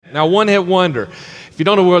Now, one-hit wonder, if you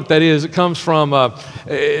don't know what that is, it comes from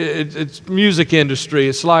it's music industry.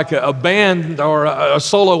 It's like a band or a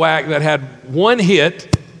solo act that had one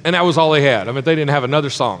hit, and that was all they had. I mean, they didn't have another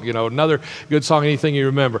song, another good song, anything you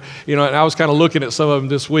remember. And I was kind of looking at some of them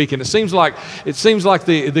this week, and it seems like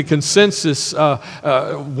the consensus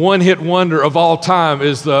one-hit wonder of all time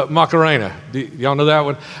is the Macarena. Y'all know that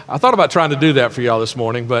one? I thought about trying to do that for y'all this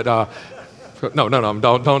morning, but no,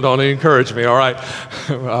 don't encourage me, all right?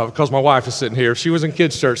 Because my wife is sitting here. If she was in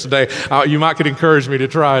kids' church today, you might could encourage me to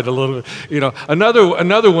try it a little bit.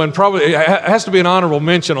 Another one, probably, it has to be an honorable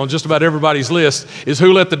mention on just about everybody's list, is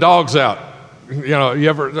Who Let the Dogs Out?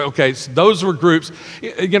 Okay, so those were groups,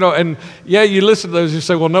 and yeah, you listen to those, you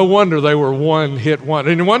say, well, no wonder they were one-hit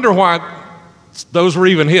wonder. And you wonder why those were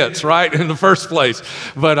even hits, right, in the first place.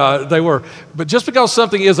 But But just because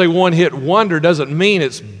something is a one-hit wonder doesn't mean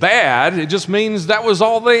it's bad. It just means that was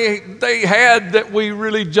all they had that we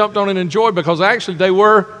really jumped on and enjoyed, because actually they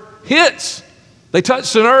were hits. They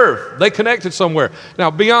touched a nerve. They connected somewhere.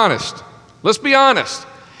 Now, be honest. Let's be honest.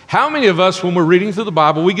 How many of us, when we're reading through the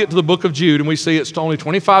Bible, we get to the book of Jude and we see it's only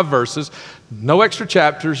 25 verses, no extra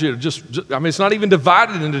chapters. It's not even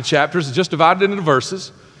divided into chapters. It's just divided into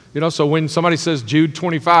verses. So when somebody says Jude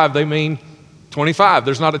 25, they mean 25.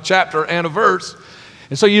 There's not a chapter and a verse.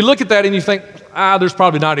 And so you look at that and you think, there's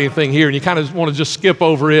probably not anything here. And you kind of want to just skip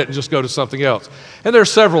over it and just go to something else. And there are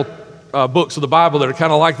several books of the Bible that are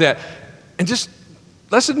kind of like that. And just,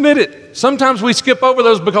 let's admit it. Sometimes we skip over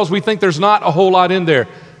those because we think there's not a whole lot in there.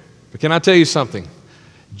 But can I tell you something?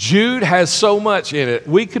 Jude has so much in it.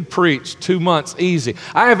 We could preach 2 months easy.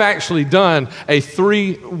 I have actually done a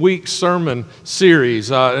 3-week sermon series,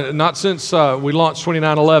 not since we launched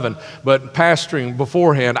 2911, but pastoring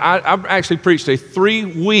beforehand. I've actually preached a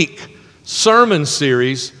 3-week sermon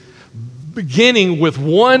series beginning with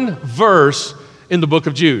one verse in the book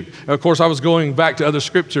of Jude. Of course, I was going back to other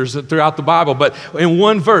scriptures throughout the Bible, but in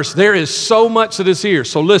one verse, there is so much that is here.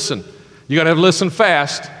 So listen, you got to listen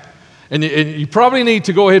fast. And you probably need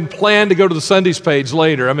to go ahead and plan to go to the Sundays page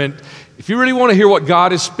later. I mean, if you really want to hear what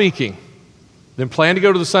God is speaking, then plan to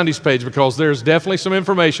go to the Sundays page, because there's definitely some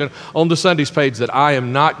information on the Sundays page that I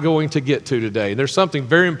am not going to get to today. There's something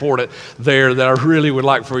very important there that I really would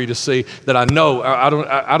like for you to see, that I know I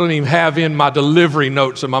don't even have in my delivery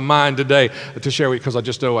notes in my mind today to share with you, because I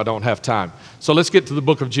just know I don't have time. So let's get to the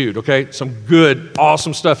book of Jude, okay? Some good,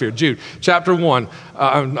 awesome stuff here. Jude, chapter 1,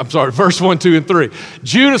 verse 1, 2, and 3.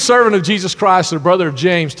 Jude, a servant of Jesus Christ and a brother of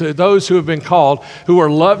James, to those who have been called, who are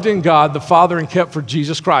loved in God the Father and kept for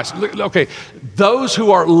Jesus Christ. Okay, those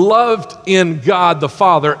who are loved in God the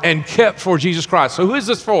Father and kept for Jesus Christ. So who is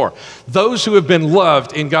this for? Those who have been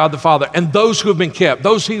loved in God the Father and those who have been kept,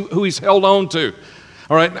 those who he's held on to.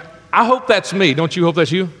 All right, I hope that's me. Don't you hope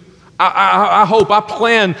that's you? I hope, I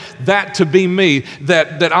plan that to be me,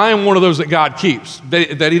 that I am one of those that God keeps,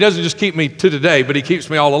 that he doesn't just keep me to today, but he keeps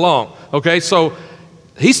me all along, okay? So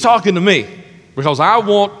he's talking to me, because I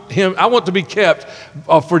want to be kept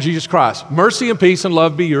for Jesus Christ. Mercy and peace and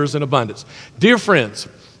love be yours in abundance. Dear friends,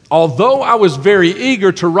 although I was very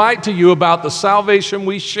eager to write to you about the salvation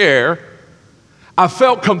we share, I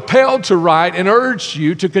felt compelled to write and urged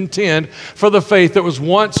you to contend for the faith that was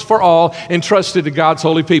once for all entrusted to God's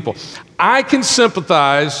holy people. I can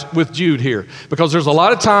sympathize with Jude here, because there's a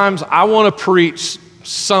lot of times I want to preach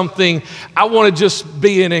something, I want to just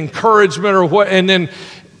be an encouragement or what,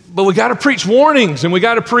 but we got to preach warnings, and we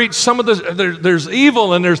got to preach some of there's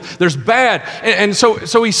evil and there's bad. And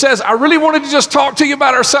so he says, I really wanted to just talk to you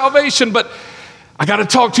about our salvation, but I got to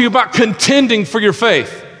talk to you about contending for your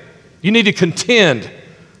faith. You need to contend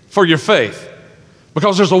for your faith,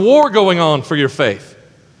 because there's a war going on for your faith.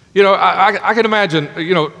 I can imagine,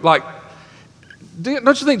 like,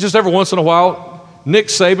 don't you think just every once in a while, Nick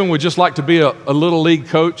Saban would just like to be a little league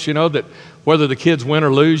coach, that whether the kids win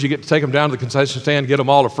or lose, you get to take them down to the concession stand, get them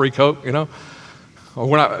all a free Coke,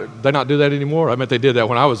 Or they not do that anymore? I meant they did that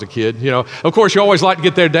when I was a kid, Of course, you always like to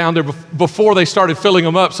get down there before they started filling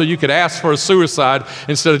them up, so you could ask for a suicide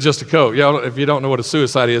instead of just a Coke. If you don't know what a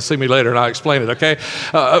suicide is, see me later and I'll explain it, okay?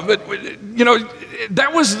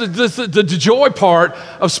 That was the joy part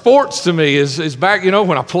of sports to me is back,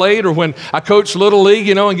 when I played or when I coached Little League,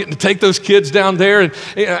 and getting to take those kids down there.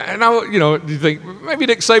 And I, you think, maybe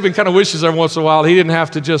Nick Saban kind of wishes every once in a while he didn't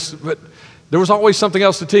have to but there was always something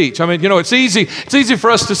else to teach. I mean, it's easy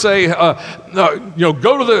for us to say, go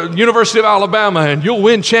to the University of Alabama and you'll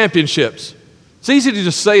win championships. It's easy to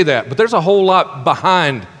just say that, but there's a whole lot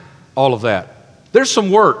behind all of that. There's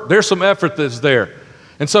some work, there's some effort that's there.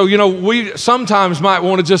 And so, we sometimes might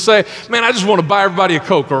want to just say, man, I just want to buy everybody a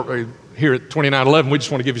Coke, or here at 2911, we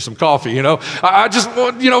just want to give you some coffee, I just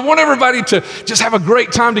want everybody to just have a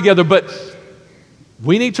great time together. But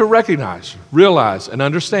we need to recognize, realize, and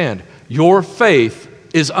understand your faith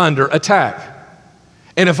is under attack.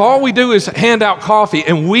 And if all we do is hand out coffee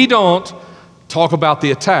and we don't talk about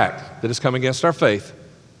the attack that is coming against our faith,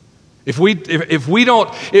 if we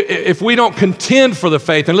don't contend for the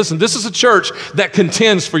faith, and listen, this is a church that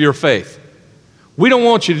contends for your faith. We don't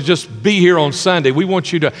want you to just be here on Sunday. We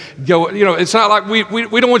want you to go, it's not like we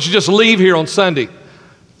don't want you to just leave here on Sunday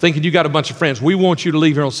thinking you got a bunch of friends. We want you to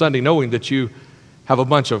leave here on Sunday knowing that you have a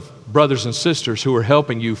bunch of brothers and sisters who are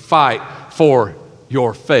helping you fight for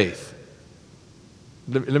your faith.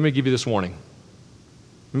 Let me give you this warning.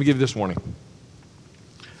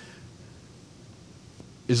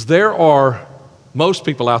 There are most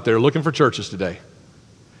people out there looking for churches today.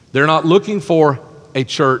 They're not looking for a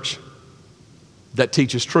church that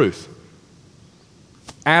teaches truth.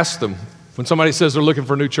 Ask them, when somebody says they're looking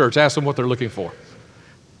for a new church, ask them what they're looking for.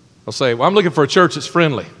 They'll say, well, I'm looking for a church that's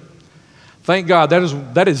friendly. Thank God,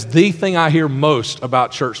 that is the thing I hear most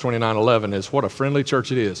about Church 2911 is what a friendly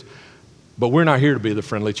church it is. But we're not here to be the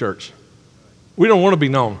friendly church. We don't want to be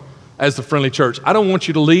known as the friendly church. I don't want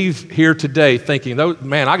you to leave here today thinking,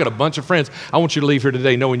 man, I got a bunch of friends. I want you to leave here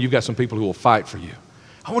today knowing you've got some people who will fight for you.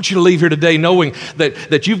 I want you to leave here today knowing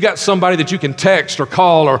that you've got somebody that you can text or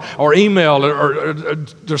call or email or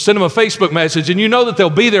send them a Facebook message, and you know that they'll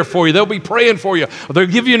be there for you. They'll be praying for you. Or they'll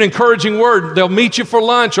give you an encouraging word. They'll meet you for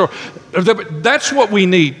lunch. That's what we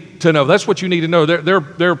need to know. That's what you need to know.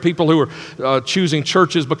 There are people who are choosing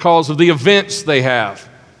churches because of the events they have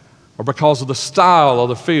or because of the style or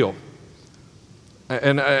the feel.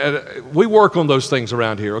 And we work on those things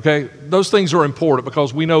around here, okay? Those things are important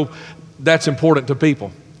because we know that's important to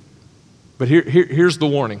people. But here's the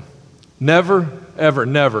warning. Never, ever,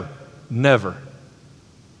 never, never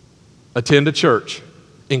attend a church,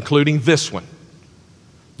 including this one,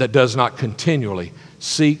 that does not continually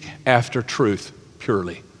seek after truth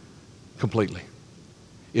purely, completely.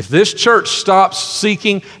 If this church stops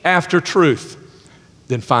seeking after truth,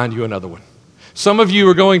 then find you another one. Some of you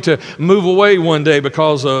are going to move away one day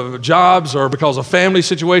because of jobs or because of family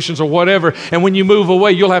situations or whatever, and when you move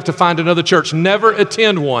away, you'll have to find another church. Never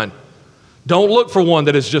attend one. Don't look for one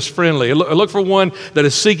that is just friendly. Look for one that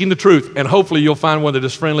is seeking the truth, and hopefully you'll find one that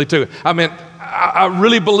is friendly too. I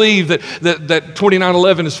really believe that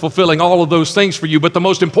 2911 is fulfilling all of those things for you, but the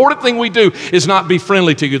most important thing we do is not be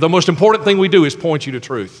friendly to you. The most important thing we do is point you to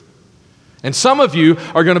truth. And some of you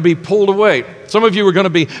are going to be pulled away. Some of you are going to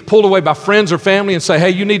be pulled away by friends or family and say, hey,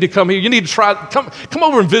 you need to come here. You need to come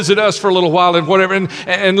over and visit us for a little while and whatever.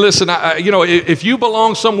 And listen, if you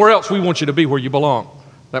belong somewhere else, we want you to be where you belong.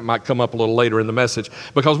 That might come up a little later in the message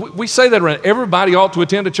because we say that around. Everybody ought to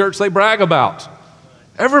attend a church they brag about.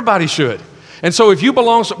 Everybody should. And so if you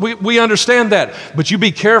belong, we understand that, but you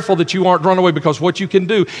be careful that you aren't drawn away, because what you can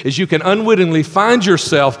do is you can unwittingly find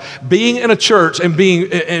yourself being in a church and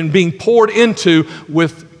being poured into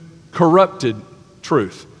with corrupted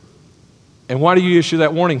truth. And why do you issue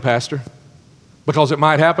that warning, Pastor? Because it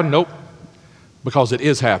might happen? Nope. Because it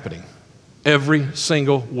is happening every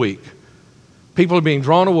single week. People are being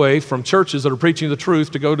drawn away from churches that are preaching the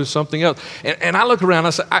truth to go to something else. And I look around,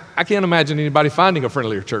 I say, I can't imagine anybody finding a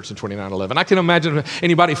friendlier church in 2911. I can't imagine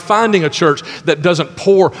anybody finding a church that doesn't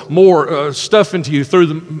pour more stuff into you through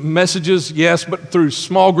the messages, yes, but through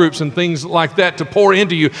small groups and things like that to pour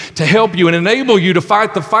into you, to help you and enable you to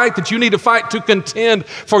fight the fight that you need to fight to contend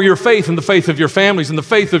for your faith and the faith of your families and the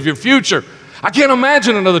faith of your future. I can't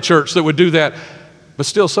imagine another church that would do that. But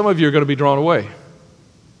still, some of you are going to be drawn away.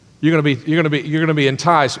 You're going to be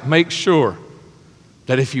enticed. Make sure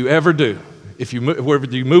that if you ever do, if you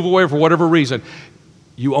move away for whatever reason,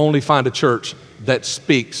 you only find a church that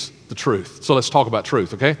speaks the truth. So let's talk about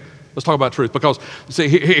truth, okay? Let's talk about truth, because see,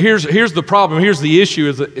 here's the problem. Here's the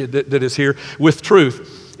issue that is here with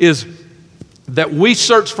truth is that we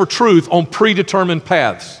search for truth on predetermined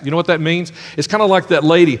paths. You know what that means? It's kind of like that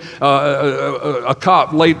lady, a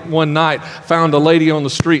cop late one night found a lady on the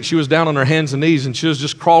street. She was down on her hands and knees, and she was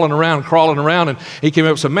just crawling around, and he came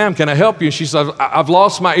up and said, ma'am, can I help you? And she said, I've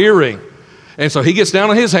lost my earring. And so he gets down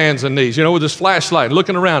on his hands and knees, with his flashlight,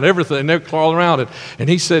 looking around, everything, and they're crawling around it. And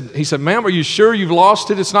he said, ma'am, are you sure you've lost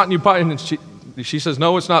it? It's not in your pocket. And she says,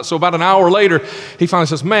 no, it's not. So about an hour later, he finally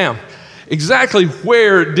says, ma'am, exactly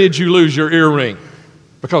where did you lose your earring?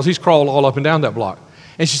 Because he's crawled all up and down that block.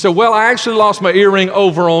 And she said, well, I actually lost my earring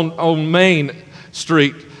over on Main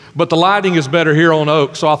Street, but the lighting is better here on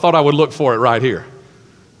Oak, so I thought I would look for it right here.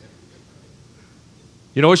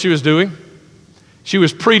 You know what she was doing? She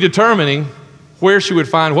was predetermining where she would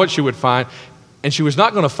find what she would find and she was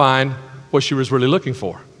not going to find what she was really looking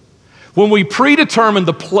for. When we predetermine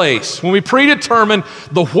the place, when we predetermine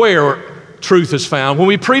the where truth is found, when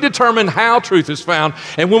we predetermine how truth is found,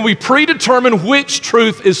 and when we predetermine which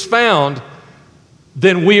truth is found,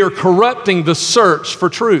 then we are corrupting the search for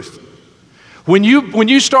truth. When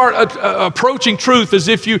you start approaching truth as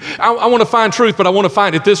if I want to find truth, but I want to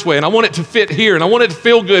find it this way, and I want it to fit here, and I want it to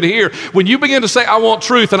feel good here. When you begin to say, I want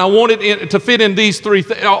truth, and I want it to fit in these three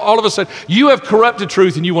things, all of a sudden, you have corrupted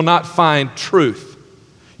truth, and you will not find truth.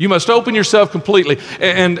 You must open yourself completely.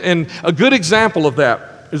 And a good example of that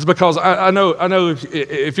is because I know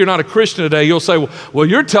if you're not a Christian today, you'll say, well,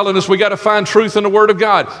 you're telling us we got to find truth in the Word of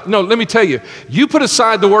God. No, let me tell you, you put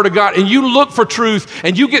aside the Word of God and you look for truth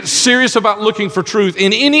and you get serious about looking for truth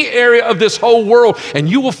in any area of this whole world, and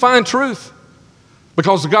you will find truth.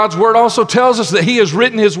 Because God's Word also tells us that He has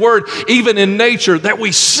written His Word even in nature, that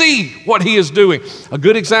we see what He is doing. A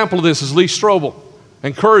good example of this is Lee Strobel. I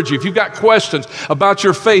encourage you, if you've got questions about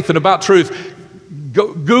your faith and about truth,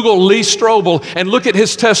 Google Lee Strobel and look at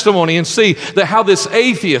his testimony and see that how this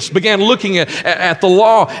atheist began looking at the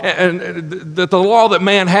law and the law that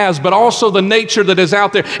man has, but also the nature that is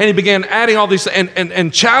out there. And he began adding all these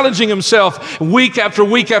and challenging himself week after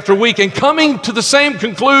week after week and coming to the same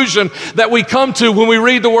conclusion that we come to when we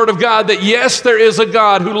read the Word of God, that yes, there is a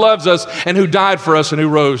God who loves us and who died for us and who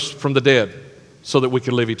rose from the dead so that we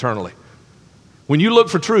can live eternally. When you look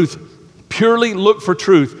for truth, purely look for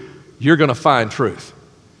truth, you're going to find truth.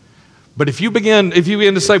 But if you begin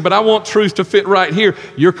to say, but I want truth to fit right here,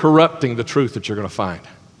 you're corrupting the truth that you're going to find.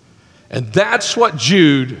 And that's what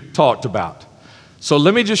Jude talked about. So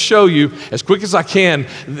let me just show you, as quick as I can,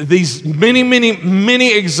 these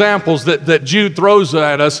many examples that Jude throws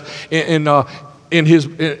at us in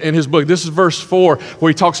his book. This is verse 4 where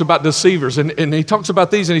he talks about deceivers. And he talks about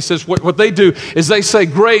these and he says what they do is they say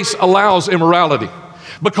grace allows immorality.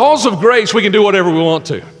 Because of grace, we can do whatever we want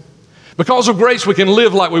to. Because of grace, we can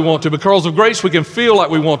live like we want to. Because of grace, we can feel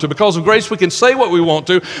like we want to. Because of grace, we can say what we want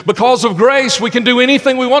to. Because of grace, we can do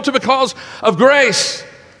anything we want to because of grace.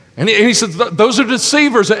 And he says, those are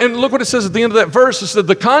deceivers. And look what it says at the end of that verse. It said,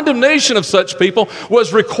 the condemnation of such people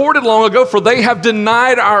was recorded long ago, for they have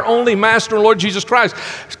denied our only Master and Lord Jesus Christ.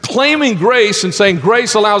 Claiming grace and saying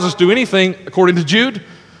grace allows us to do anything, according to Jude,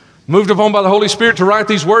 moved upon by the Holy Spirit to write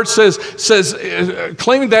these words, says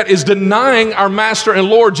claiming that is denying our Master and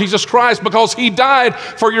Lord Jesus Christ, because He died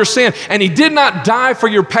for your sin. And He did not die for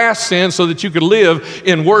your past sin so that you could live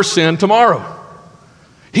in worse sin tomorrow.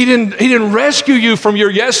 He didn't rescue you from your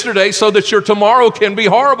yesterday so that your tomorrow can be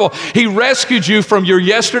horrible. He rescued you from your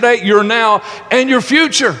yesterday, your now, and your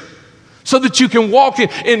future, so that you can walk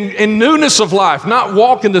in newness of life, not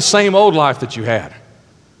walk in the same old life that you had.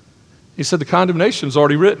 He said the condemnation is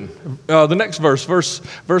already written. The next verse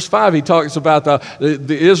 5, he talks about the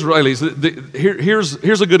Israelis.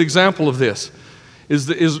 Here's a good example of this. Is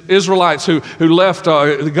the Israelites who left,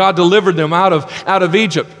 God delivered them out of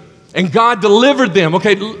Egypt. And God delivered them.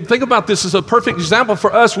 Okay, think about this as a perfect example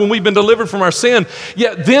for us when we've been delivered from our sin.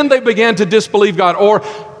 Yet then they began to disbelieve God. Or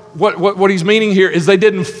what he's meaning here is they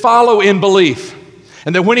didn't follow in belief.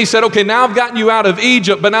 And then when he said, okay, now I've gotten you out of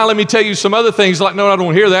Egypt, but now let me tell you some other things. Like, no, I don't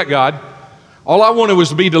want to hear that, God. All I wanted was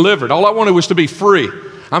to be delivered. All I wanted was to be free.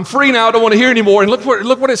 I'm free now. I don't want to hear anymore. And look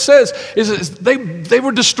what it says. Is they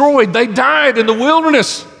were destroyed. They died in the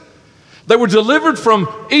wilderness. They were delivered from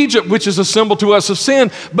Egypt, which is a symbol to us of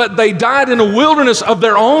sin, but they died in the wilderness of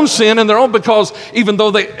their own sin and their own, because even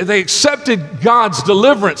though they accepted God's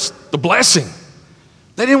deliverance, the blessing,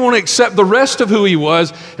 they didn't want to accept the rest of who He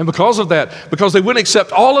was. And because of that, because they wouldn't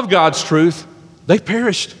accept all of God's truth, they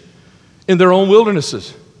perished in their own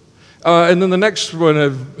wildernesses. And then the next one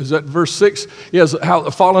is that verse 6, yes, how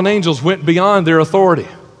the fallen angels went beyond their authority.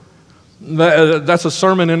 That's a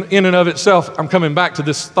sermon in and of itself. I'm coming back to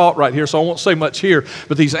this thought right here, so I won't say much here.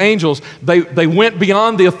 But these angels, they went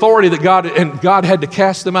beyond the authority that God had to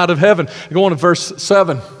cast them out of heaven. Go on to verse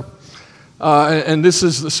 7. And this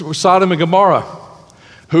is Sodom and Gomorrah,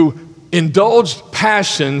 who indulged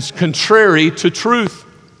passions contrary to truth.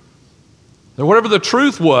 Now, whatever the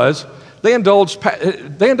truth was, they indulged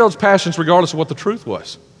passions regardless of what the truth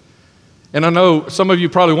was. And I know some of you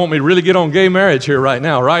probably want me to really get on gay marriage here right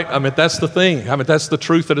now, right? I mean, that's the thing. I mean, that's the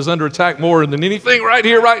truth that is under attack more than anything right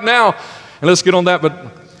here, right now. And let's get on that. But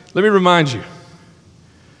let me remind you,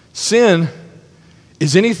 sin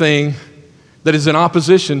is anything that is in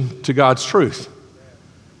opposition to God's truth.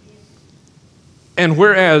 And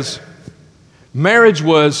whereas marriage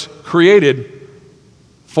was created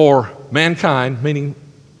for mankind, meaning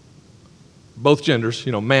both genders,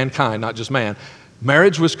 mankind, not just man,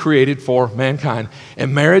 Marriage was created for mankind,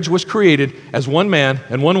 and marriage was created as one man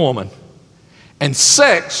and one woman, and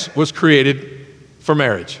sex was created for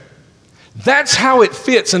marriage. That's how it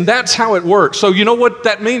fits, and that's how it works. So you know what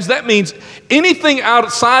that means? That means anything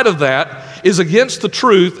outside of that is against the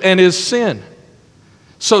truth and is sin.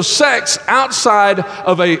 So sex outside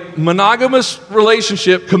of a monogamous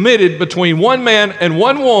relationship committed between one man and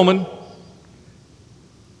one woman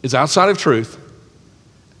is outside of truth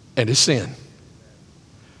and is sin.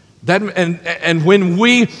 And when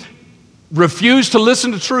we refuse to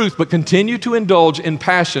listen to truth but continue to indulge in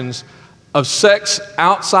passions of sex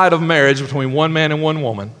outside of marriage between one man and one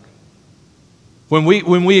woman,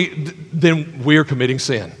 then we are committing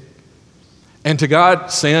sin. And to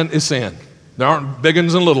God, sin is sin. There aren't big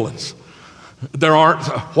ones and little ones. There aren't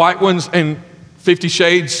white ones and 50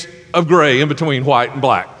 shades of gray in between white and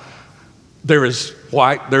black. There is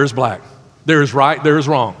white, there is black. There is right, there is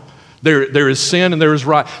wrong. There is sin and there is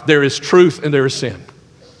right. There is truth and there is sin.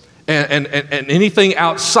 And anything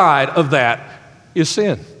outside of that is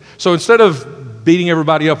sin. So instead of beating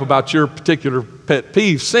everybody up about your particular pet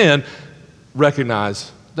peeve, sin,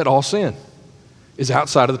 recognize that all sin is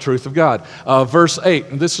outside of the truth of God. Verse 8,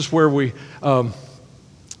 and this is where we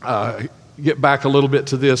get back a little bit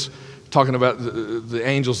to this, talking about the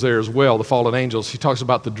angels there as well, the fallen angels. He talks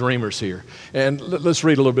about the dreamers here. And let's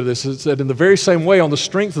read a little bit of this. It said, in the very same way, on the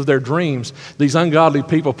strength of their dreams, these ungodly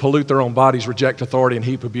people pollute their own bodies, reject authority, and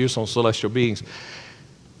heap abuse on celestial beings.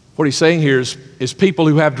 What he's saying here is people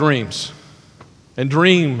who have dreams and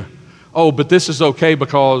dream, oh, but this is okay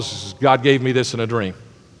because God gave me this in a dream.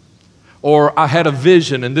 Or I had a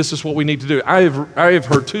vision and this is what we need to do. I have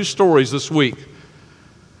heard 2 stories this week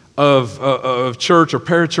of church or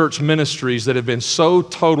parachurch ministries that have been so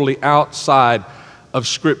totally outside of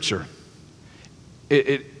Scripture.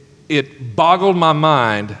 It boggled my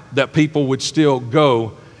mind that people would still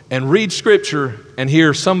go and read Scripture and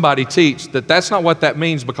hear somebody teach that that's not what that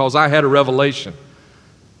means because I had a revelation.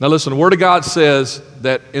 Now listen, the Word of God says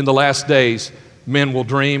that in the last days, men will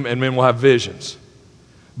dream and men will have visions.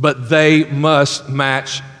 But they must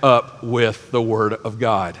match up with the Word of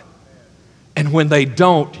God. And when they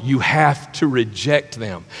don't, you have to reject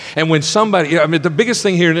them. And when somebody, the biggest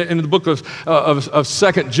thing here in the book of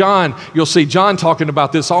 2 John, you'll see John talking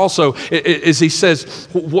about this also, is he says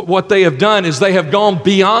what they have done is they have gone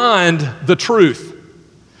beyond the truth.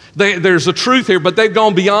 There's a truth here, but they've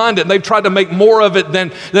gone beyond it, and they've tried to make more of it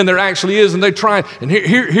than there actually is, and they try. And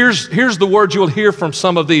here's the word you'll hear from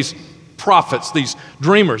some of these prophets, these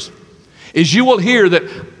dreamers, is you will hear that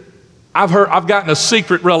I've gotten a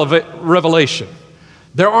secret revelation.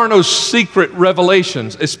 There are no secret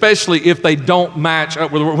revelations, especially if they don't match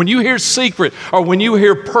up with the word. When you hear secret, or when you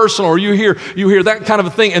hear personal, or you hear that kind of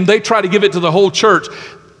a thing, and they try to give it to the whole church,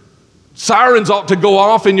 sirens ought to go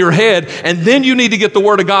off in your head, and then you need to get the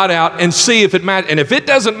Word of God out and see if it matches. And if it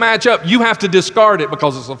doesn't match up, you have to discard it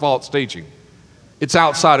because it's a false teaching. It's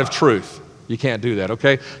outside of truth. You can't do that,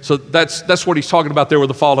 okay? So that's what he's talking about there with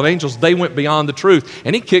the fallen angels. They went beyond the truth,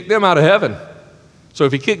 and he kicked them out of heaven. So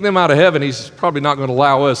if he kicked them out of heaven, he's probably not going to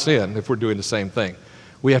allow us in if we're doing the same thing.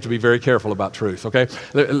 We have to be very careful about truth, okay?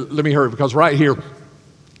 Let me hurry, because right here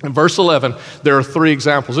in verse 11, there are 3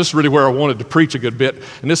 examples. This is really where I wanted to preach a good bit,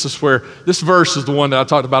 and this verse is the one that I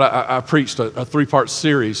talked about. I preached a 3-part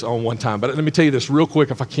series on one time, but let me tell you this real quick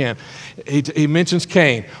if I can. He mentions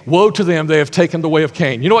Cain. Woe to them, they have taken the way of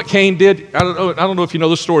Cain. You know what Cain did? I don't know if you know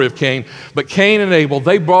the story of Cain, but Cain and Abel,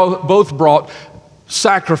 they both brought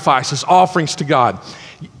sacrifices, offerings to God.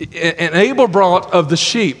 And Abel brought of the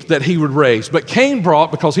sheep that he would raise, but Cain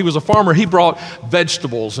brought, because he was a farmer, he brought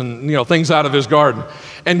vegetables and things out of his garden.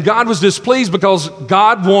 And God was displeased because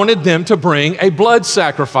God wanted them to bring a blood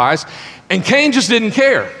sacrifice, and Cain just didn't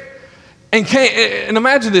care. And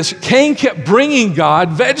imagine this, Cain kept bringing God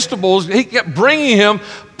vegetables, he kept bringing him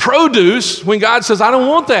produce when God says, I don't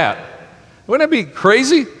want that. Wouldn't that be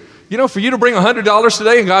crazy? For you to bring $100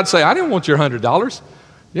 today and God say, I didn't want your $100.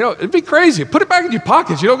 It'd be crazy. Put it back in your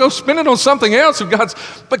pockets. Go spend it on something else.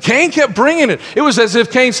 But Cain kept bringing it. It was as if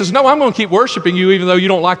Cain says, no, I'm going to keep worshiping you even though you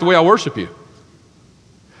don't like the way I worship you.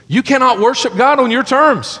 You cannot worship God on your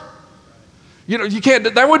terms. You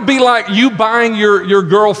can't. That would be like you buying your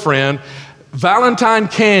girlfriend Valentine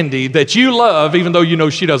candy that you love even though you know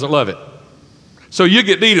she doesn't love it. So you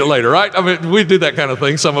get to eat it later, right? I mean, we do that kind of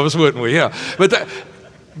thing. Some of us wouldn't we? Yeah. But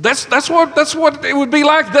that's what it would be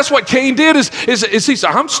like. That's what Cain did is he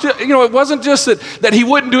said, I'm still, it wasn't just that he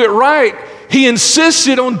wouldn't do it right. He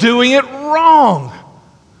insisted on doing it wrong.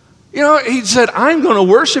 He said, I'm going to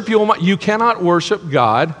worship you. You cannot worship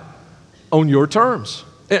God on your terms.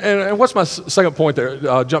 And what's my second point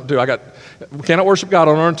there? Jump to, we cannot worship God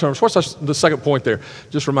on our own terms. What's the second point there?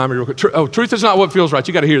 Just remind me real quick. Truth is not what feels right.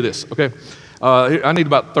 You got to hear this, okay? I need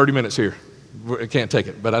about 30 minutes here. I can't take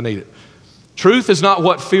it, but I need it. Truth is not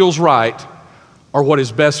what feels right or what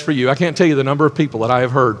is best for you. I can't tell you the number of people that I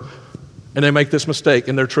have heard, and they make this mistake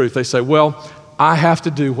in their truth. They say, well, I have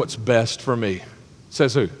to do what's best for me.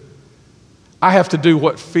 Says who? I have to do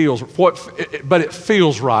but it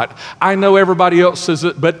feels right. I know everybody else says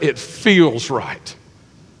it, but it feels right.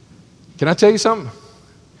 Can I tell you something?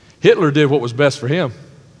 Hitler did what was best for him.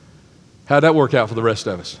 How'd that work out for the rest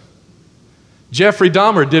of us? Jeffrey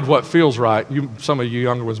Dahmer did what feels right. Some of you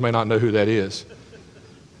younger ones may not know who that is.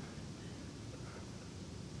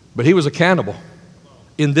 But he was a cannibal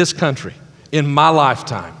in this country, in my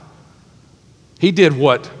lifetime. He did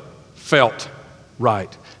what felt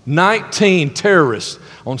right. 19 terrorists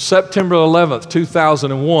on September 11th,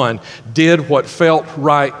 2001 did what felt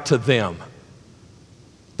right to them.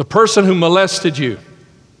 The person who molested you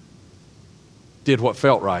did what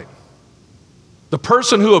felt right. The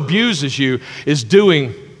person who abuses you is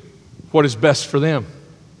doing what is best for them.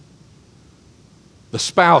 The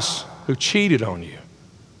spouse who cheated on you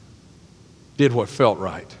did what felt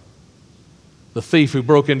right. The thief who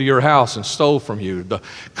broke into your house and stole from you, the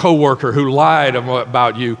coworker who lied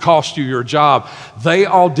about you, cost you your job, they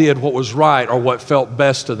all did what was right or what felt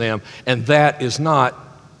best to them, and that is not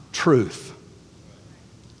truth.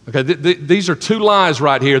 Okay, these are two lies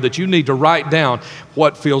right here that you need to write down.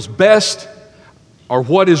 What feels best or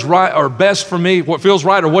what is right or best for me, what feels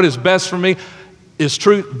right or what is best for me is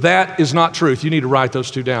truth. That is not truth. You need to write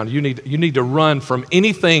those two down. You need to run from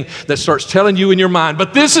anything that starts telling you in your mind,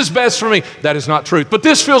 but this is best for me. That is not truth. But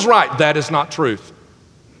this feels right. That is not truth.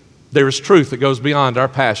 There is truth that goes beyond our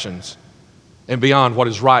passions and beyond what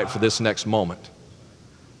is right for this next moment.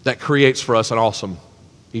 That creates for us an awesome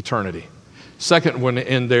eternity. Second one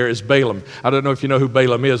in there is Balaam. I don't know if you know who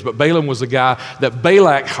Balaam is, but Balaam was the guy that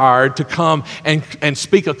Balak hired to come and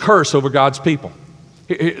speak a curse over God's people.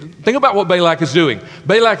 Think about what Balak is doing.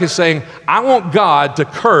 Balak is saying, I want God to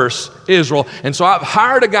curse Israel, and so I've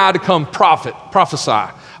hired a guy to come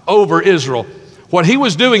prophesy over Israel. What he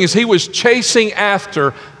was doing is he was chasing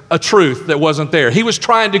after a truth that wasn't there. He was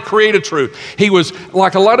trying to create a truth. He was,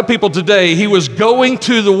 like a lot of people today, he was going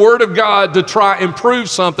to the Word of God to try and prove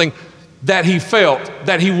something that he felt,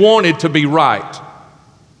 that he wanted to be right.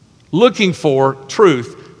 Looking for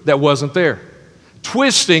truth that wasn't there.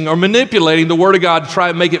 Twisting or manipulating the Word of God to try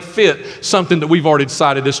and make it fit something that we've already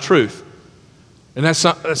decided is truth. And that's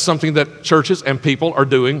something that churches and people are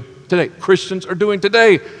doing today. Christians are doing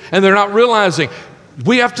today. And they're not realizing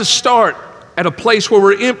we have to start at a place where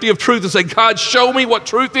we're empty of truth and say, God, show me what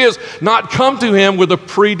truth is, not come to Him with a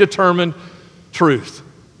predetermined truth.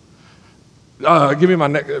 Give me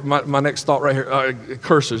my next thought right here.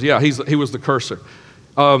 Cursers. Yeah, he was the curser.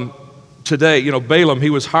 Today, Balaam,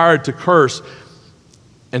 he was hired to curse.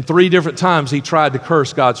 And 3 different times he tried to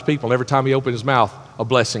curse God's people. Every time he opened his mouth, a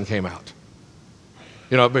blessing came out.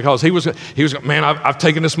 Because he was man, I've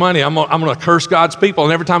taken this money. I'm going to curse God's people.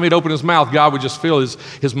 And every time he'd open his mouth, God would just fill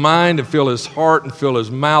his mind and fill his heart and fill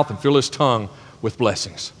his mouth and fill his tongue with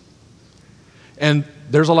blessings. And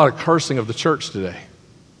there's a lot of cursing of the church today.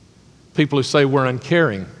 People who say we're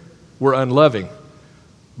uncaring, we're unloving,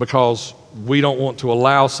 because we don't want to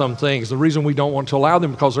allow some things. The reason we don't want to allow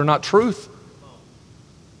them because they're not truth.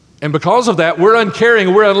 And because of that, we're uncaring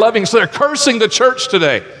and we're unloving, so they're cursing the church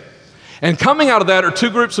today. And coming out of that are 2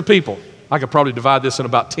 groups of people. I could probably divide this in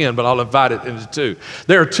about 10, but I'll divide it into 2.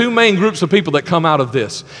 There are 2 main groups of people that come out of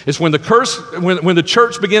this. It's when the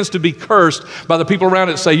church begins to be cursed by the people around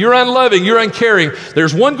it say, you're unloving, you're uncaring.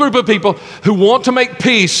 There's one group of people who want to make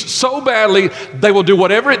peace so badly, they will do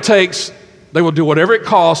whatever it takes, they will do whatever it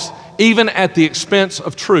costs, even at the expense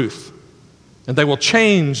of truth. And they will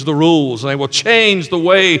change the rules, and they will change the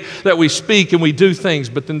way that we speak and we do things.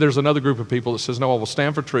 But then there's another group of people that says, no, I will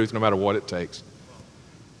stand for truth no matter what it takes.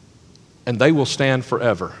 And they will stand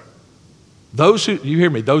forever. You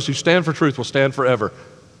hear me, those who stand for truth will stand forever,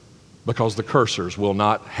 because the cursers will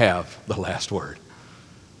not have the last word.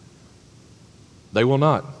 They will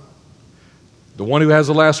not. The one who has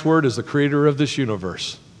the last word is the creator of this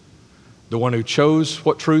universe. The one who chose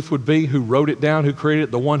what truth would be, who wrote it down, who created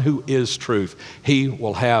it, the one who is truth. He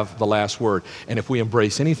will have the last word. And if we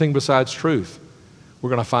embrace anything besides truth, we're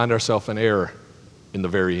going to find ourselves in error in the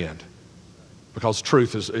very end. Because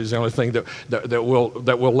truth is the only thing that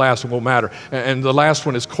will last and will matter. And the last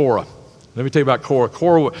one is Korah. Let me tell you about Korah.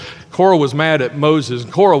 Korah was mad at Moses,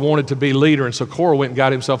 and Korah wanted to be leader, and so Korah went and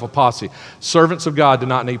got himself a posse. Servants of God do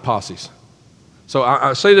not need posses. So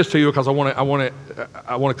I say this to you because I want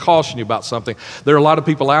to caution you about something. There are a lot of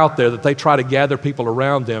people out there that they try to gather people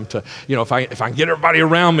around them to, if I can get everybody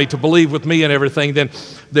around me to believe with me and everything,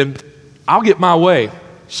 then I'll get my way.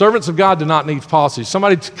 Servants of God do not need posses.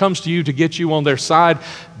 Somebody comes to you to get you on their side,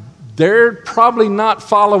 they're probably not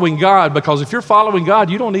following God, because if you're following God,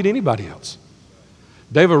 you don't need anybody else.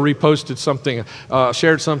 David reposted something,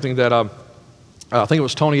 shared something that I think it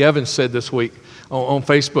was Tony Evans said this week on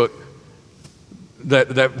Facebook.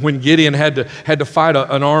 That when Gideon had to fight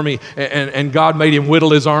an army, and God made him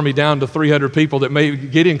whittle his army down to 300 people, that maybe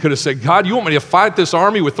Gideon could have said, God, you want me to fight this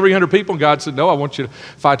army with 300 people? And God said, no, I want you to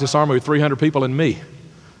fight this army with 300 people and me.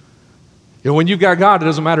 When you've got God, it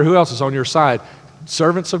doesn't matter who else is on your side.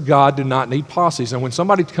 Servants of God do not need posses. And when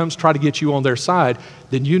somebody comes to try to get you on their side,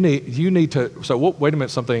 then you need to say, well, wait a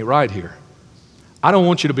minute, something ain't right here. I don't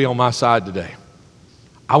want you to be on my side today.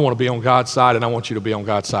 I want to be on God's side, and I want you to be on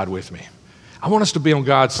God's side with me. I want us to be on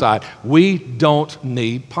God's side. We don't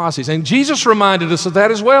need posses. And Jesus reminded us of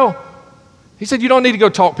that as well. He said, you don't need to go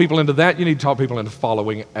talk people into that. You need to talk people into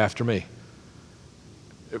following after me.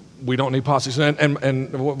 We don't need posses.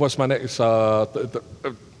 And what's my next?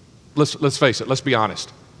 Let's face it. Let's be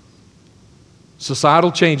honest.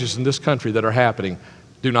 Societal changes in this country that are happening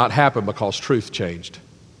do not happen because truth changed,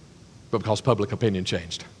 but because public opinion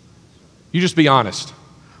changed. You just be honest.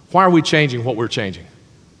 Why are we changing what we're changing?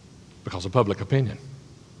 Because of public opinion.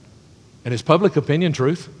 And is public opinion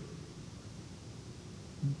truth?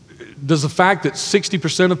 Does the fact that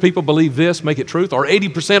 60% of people believe this make it truth? Or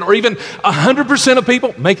 80% or even 100% of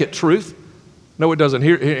people make it truth? No, it doesn't.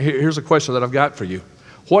 Here's a question that I've got for you.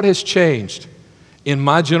 What has changed in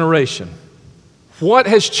my generation? What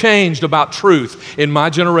has changed about truth in my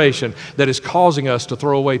generation that is causing us to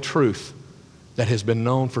throw away truth that has been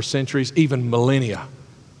known for centuries, even millennia?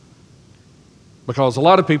 Because a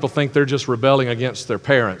lot of people think they're just rebelling against their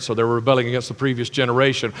parents, or they're rebelling against the previous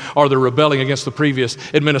generation, or they're rebelling against the previous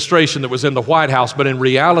administration that was in the White House. But in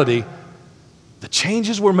reality, the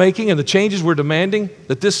changes we're making and the changes we're demanding,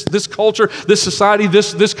 that this culture, this society,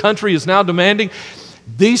 this country is now demanding,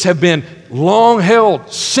 these have been long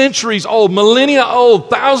held, centuries old, millennia old,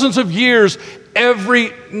 thousands of years.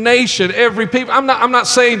 Every nation, every people. I'm not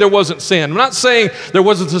saying there wasn't sin. I'm not saying there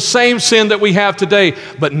wasn't the same sin that we have today,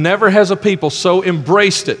 but never has a people so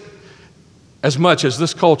embraced it as much as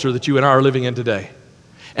this culture that you and I are living in today.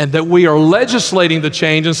 And that we are legislating the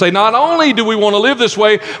change and say, not only do we want to live this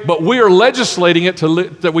way, but we are legislating it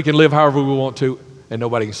that we can live however we want to, and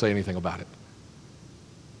nobody can say anything about it.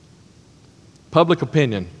 Public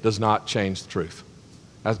opinion does not change the truth.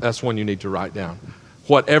 That's one you need to write down.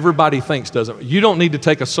 What everybody thinks doesn't. You don't need to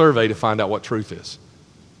take a survey to find out what truth is.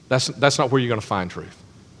 That's not where you're going to find truth.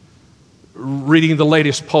 Reading the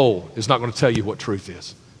latest poll is not going to tell you what truth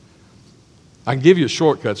is. I can give you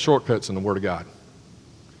shortcuts in the Word of God.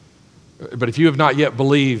 But if you have not yet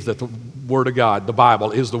believed that the Word of God, the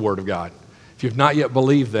Bible, is the Word of God, if you've not yet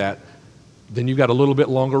believed that, then you've got a little bit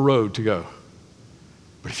longer road to go.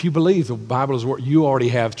 But if you believe the Bible is the Word, you already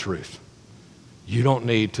have truth. You don't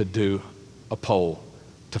need to do a poll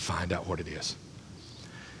to find out what it is.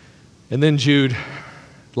 And then Jude,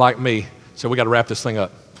 like me, said, we got to wrap this thing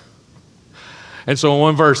up. And so in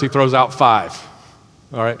one verse, he throws out 5.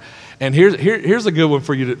 All right? And here's a good one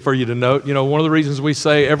for you to note. One of the reasons we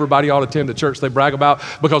say everybody ought to attend the church they brag about,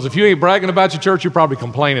 because if you ain't bragging about your church, you're probably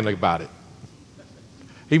complaining about it.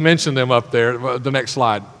 He mentioned them up there, the next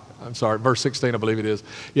slide. I'm sorry, verse 16, I believe it is.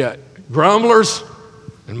 Yeah, grumblers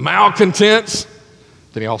and malcontents.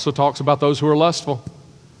 Then he also talks about those who are lustful,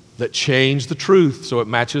 that change the truth so it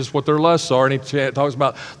matches what their lusts are. And he talks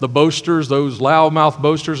about the boasters, those loudmouth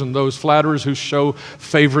boasters, and those flatterers who show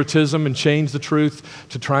favoritism and change the truth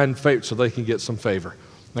to try and so they can get some favor.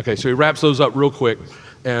 Okay, so he wraps those up real quick.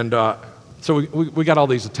 And so we got all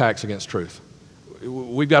these attacks against truth.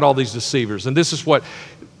 We've got all these deceivers. And this is what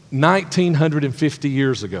 1950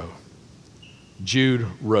 years ago Jude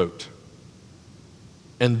wrote.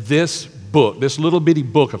 And this book, this little bitty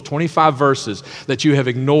book of 25 verses that you have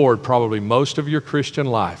ignored probably most of your Christian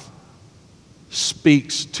life,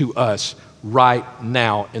 speaks to us right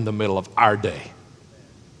now in the middle of our day.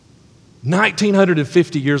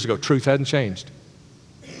 1950 years ago, truth hadn't changed.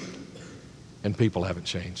 And people haven't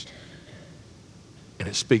changed. And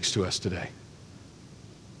it speaks to us today.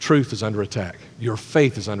 Truth is under attack. Your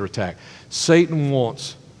faith is under attack. Satan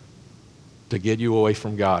wants to get you away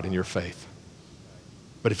from God in your faith.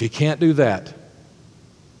 But if he can't do that,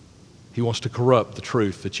 he wants to corrupt the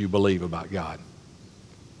truth that you believe about God.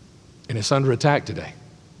 And it's under attack today.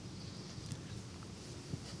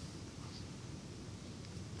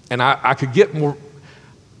 And I could get more,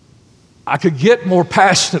 I could get more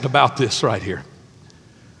passionate about this right here.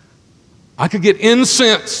 I could get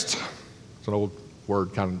incensed. It's an old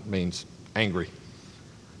word, kind of means angry.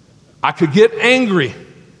 I could get angry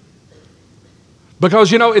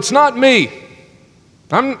because, it's not me.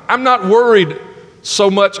 I'm not worried so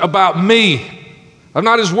much about me. I'm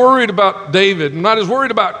not as worried about David. I'm not as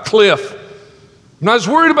worried about Cliff. I'm not as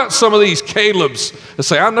worried about some of these Calebs that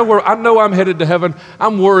say, I know I'm headed to heaven.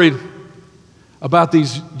 I'm worried about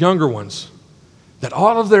these younger ones that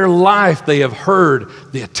all of their life they have heard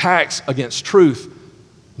the attacks against truth.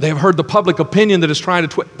 They have heard the public opinion that is trying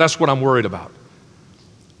to that's what I'm worried about.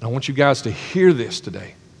 And I want you guys to hear this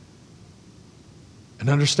today and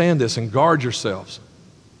understand this and guard yourselves.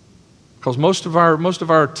 Because most of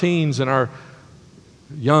our teens and our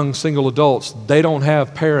young single adults, they don't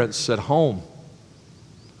have parents at home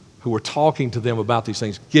who are talking to them about these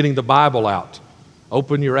things, getting the Bible out.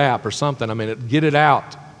 Open your app or something. Get it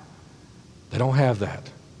out. They don't have that.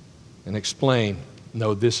 And explain,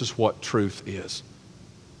 no, this is what truth is.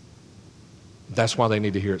 That's why they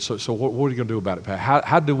need to hear it. So what are you going to do about it, Pat?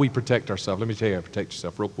 How do we protect ourselves? Let me tell you how to protect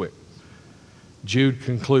yourself real quick. Jude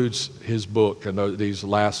concludes his book, and these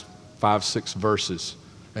last 5-6 verses,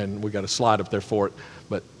 and we got a slide up there for it,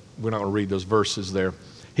 but we're not going to read those verses there.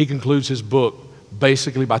 He concludes his book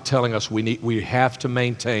basically by telling us we have to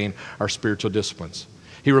maintain our spiritual disciplines.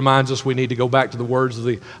 He reminds us we need to go back to the words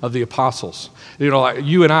of the apostles. Like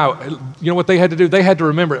you and I, what they had to do? They had to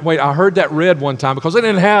remember it. Wait, I heard that read one time because they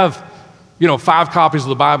didn't have, 5 copies of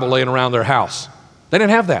the Bible laying around their house. They didn't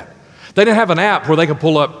have that. They didn't have an app where they could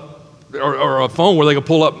pull up, or a phone where they could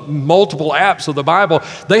pull up multiple apps of the Bible.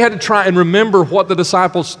 They had to try and remember what the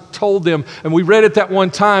disciples told them. And we read it that one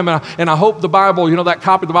time, and I hope the Bible, that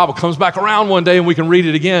copy of the Bible comes back around one day and we can read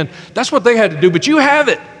it again. That's what they had to do, but you have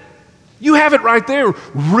it. You have it right there.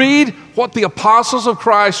 Read what the apostles of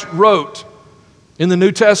Christ wrote in the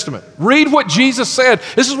New Testament. Read what Jesus said.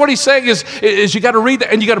 This is what he's saying is you got to read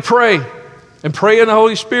that and you got to pray. And pray in the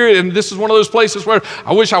Holy Spirit. And this is one of those places where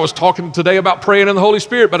I wish I was talking today about praying in the Holy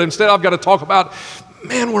Spirit, but instead I've got to talk about,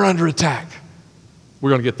 man, we're under attack.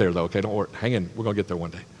 We're going to get there though, okay? Don't worry. Hang in. We're going to get there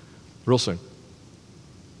one day. Real soon.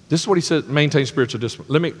 This is what he said, maintain spiritual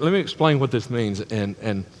discipline. Let me explain what this means, and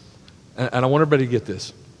I want everybody to get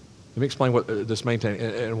this. Let me explain what this maintain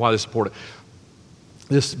and why this is important.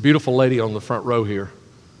 This beautiful lady on the front row here,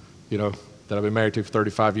 that I've been married to for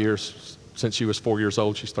 35 years, since she was 4 years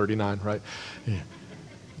old. She's 39, right? Yeah.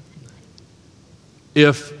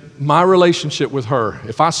 If my relationship with her,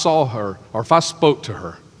 if I saw her or if I spoke to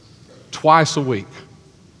her twice a week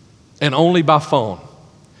and only by phone,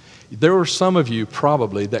 there were some of you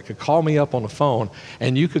probably that could call me up on the phone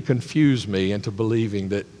and you could confuse me into believing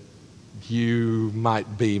that you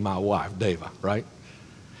might be my wife, Deva, right?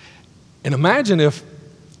 And imagine if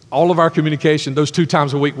all of our communication, those 2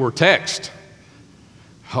 times a week, were text.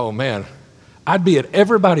 Oh man, I'd be at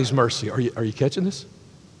everybody's mercy. Are you catching this?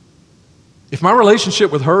 If my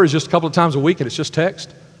relationship with her is just a couple of times a week and it's just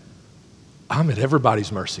text, I'm at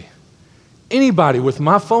everybody's mercy. Anybody with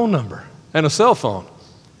my phone number and a cell phone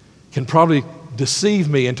can probably deceive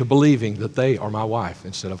me into believing that they are my wife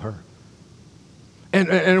instead of her.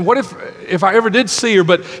 And what if I ever did see her,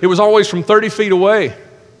 but it was always from 30 feet away?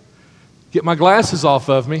 Get my glasses off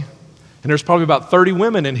of me. And there's probably about 30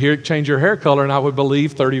 women in here that change your hair color, and I would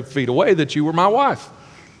believe 30 feet away that you were my wife.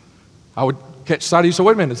 I would catch sight of you and say,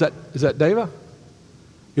 wait a minute, is that Deva?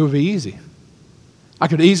 It would be easy. I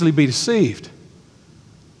could easily be deceived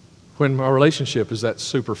when my relationship is that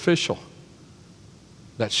superficial,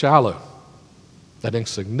 that shallow, that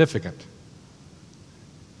insignificant.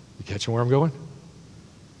 You catching where I'm going?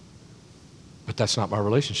 But that's not my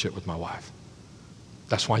relationship with my wife.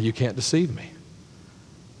 That's why you can't deceive me.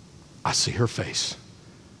 I see her face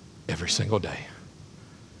every single day.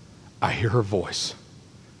 I hear her voice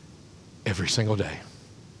every single day.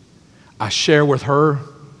 I share with her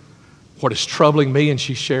what is troubling me, and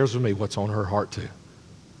she shares with me what's on her heart too.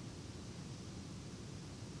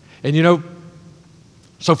 And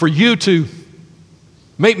so for you to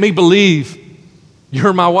make me believe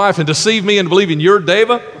you're my wife and deceive me into believing you're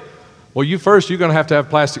Deva, well, you're going to have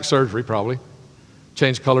plastic surgery probably,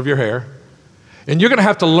 change the color of your hair. And you're going to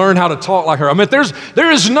have to learn how to talk like her.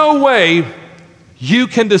 There is no way you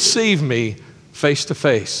can deceive me face to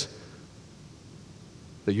face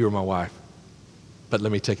that you're my wife. But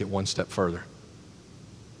let me take it one step further.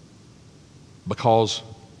 Because,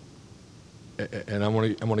 and I'm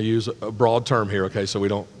going to use a broad term here, okay, so we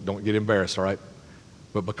don't get embarrassed, all right?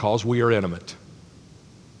 But because we are intimate,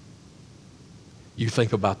 you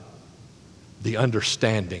think about the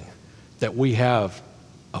understanding that we have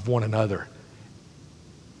of one another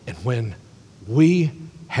And when we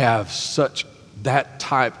have that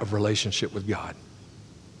type of relationship with God,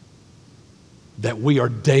 that we are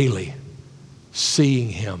daily seeing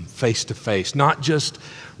him face to face, not just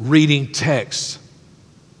reading texts,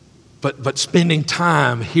 but spending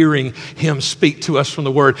time hearing him speak to us from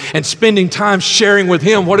the Word, and spending time sharing with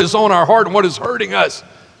him what is on our heart and what is hurting us.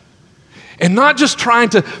 And not just trying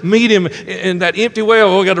to meet him in that empty way,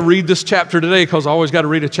 oh, I got to read this chapter today because I always got to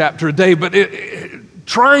read a chapter a day, but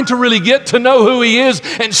trying to really get to know who he is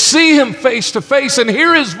and see him face to face and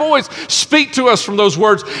hear his voice speak to us from those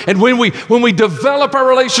words. And when we develop our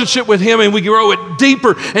relationship with him and we grow it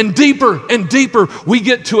deeper and deeper and deeper, we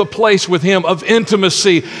get to a place with him of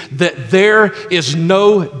intimacy that there is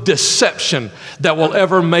no deception that will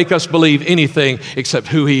ever make us believe anything except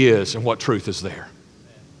who he is and what truth is there.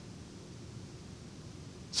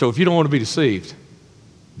 So if you don't want to be deceived,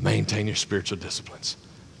 maintain your spiritual disciplines.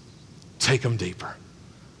 Take them deeper.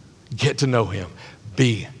 Get to know him.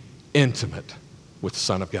 Be intimate with the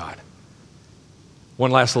Son of God.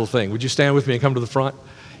 One last little thing. Would you stand with me and come to the front?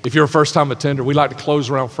 If you're a first-time attender, we like to close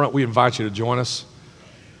around front. We invite you to join us.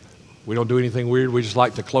 We don't do anything weird. We just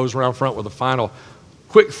like to close around front with a final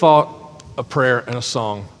quick thought, a prayer, and a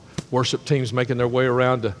song. Worship team's making their way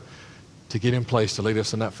around to get in place to lead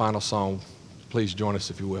us in that final song. Please join us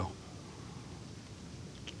if you will.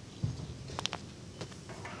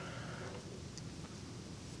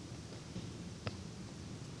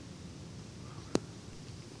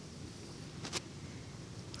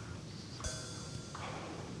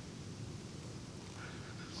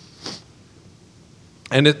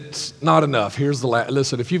 And it's not enough. Here's the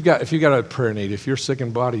listen. If you've got a prayer need, if you're sick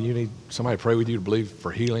in body, you need somebody to pray with you to believe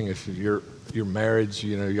for healing. If your marriage,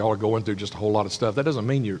 y'all are going through just a whole lot of stuff. That doesn't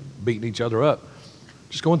mean you're beating each other up.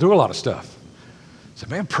 Just going through a lot of stuff. Say,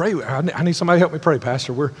 man, pray. I need somebody to help me pray,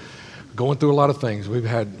 Pastor. We're going through a lot of things. We've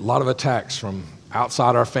had a lot of attacks from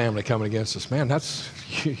outside our family coming against us. Man, that's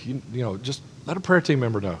just let a prayer team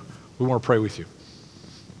member know. We want to pray with you.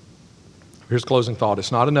 Here's closing thought.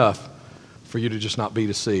 It's not enough for you to just not be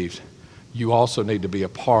deceived. You also need to be a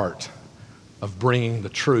part of bringing the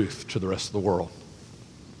truth to the rest of the world.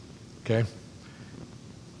 Okay?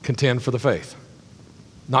 Contend for the faith.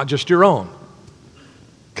 Not just your own.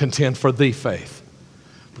 Contend for the faith.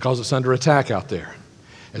 Because it's under attack out there.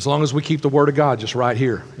 As long as we keep the Word of God just right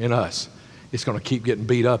here in us, it's going to keep getting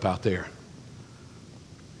beat up out there.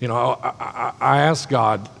 I asked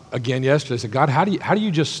God again yesterday, I said, God, how do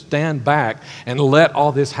you just stand back and let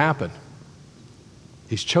all this happen?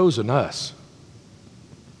 He's chosen us.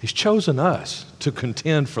 He's chosen us to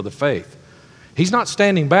contend for the faith. He's not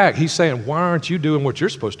standing back. He's saying, why aren't you doing what you're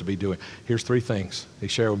supposed to be doing? Here's 3 things he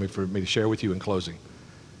shared with me for me to share with you in closing.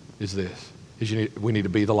 We need to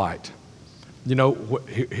be the light.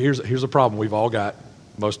 Here's a problem we've all got,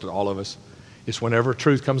 all of us. It's whenever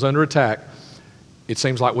truth comes under attack, it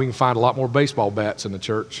seems like we can find a lot more baseball bats in the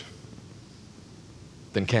church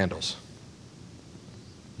than candles.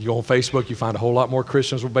 You go on Facebook, you find a whole lot more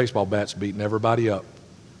Christians with baseball bats beating everybody up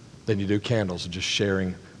than you do candles and just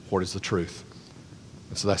sharing what is the truth.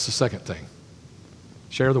 And so that's the second thing.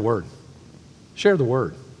 Share the Word. Share the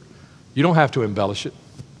Word. You don't have to embellish it.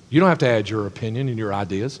 You don't have to add your opinion and your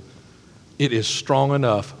ideas. It is strong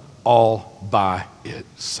enough all by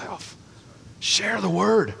itself. Share the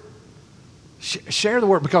Word. Share the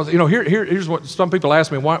Word, because here's what some people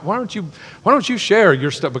ask me: why don't you share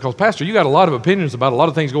your stuff? Because Pastor, you got a lot of opinions about a lot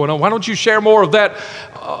of things going on. Why don't you share more of that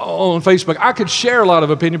on Facebook? I could share a lot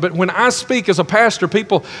of opinion, but when I speak as a pastor,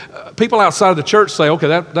 people outside of the church say, okay,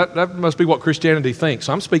 that must be what Christianity thinks.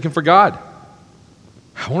 I'm speaking for God.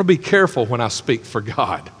 I want to be careful when I speak for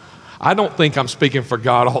God. I don't think I'm speaking for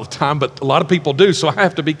God all the time, but a lot of people do, so I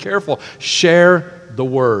have to be careful. Share the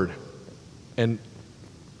Word. And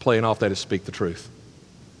playing off that is speak the truth.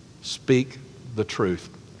 Speak the truth.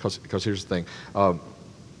 Because here's the thing.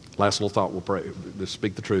 Last little thought, we'll pray.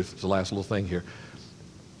 Speak the truth. It's the last little thing here.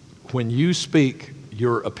 When you speak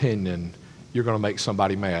your opinion, you're going to make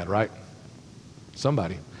somebody mad, right?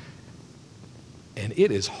 Somebody. And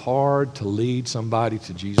it is hard to lead somebody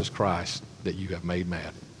to Jesus Christ that you have made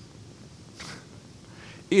mad.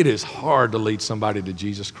 It is hard to lead somebody to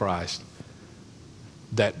Jesus Christ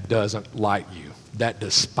that doesn't like you, that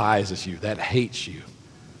despises you, that hates you.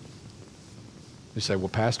 You say, well,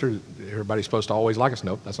 Pastor, everybody's supposed to always like us.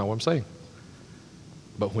 Nope, that's not what I'm saying.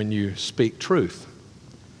 But when you speak truth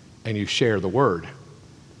and you share the Word,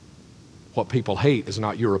 what people hate is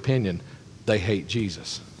not your opinion. They hate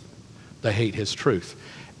Jesus. They hate His truth.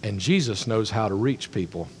 And Jesus knows how to reach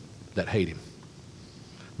people that hate Him.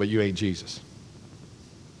 But you ain't Jesus.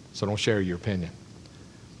 So don't share your opinion.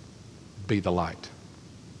 Be the light.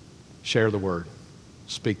 Share the word.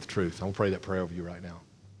 Speak the truth. I'm going to pray that prayer over you right now.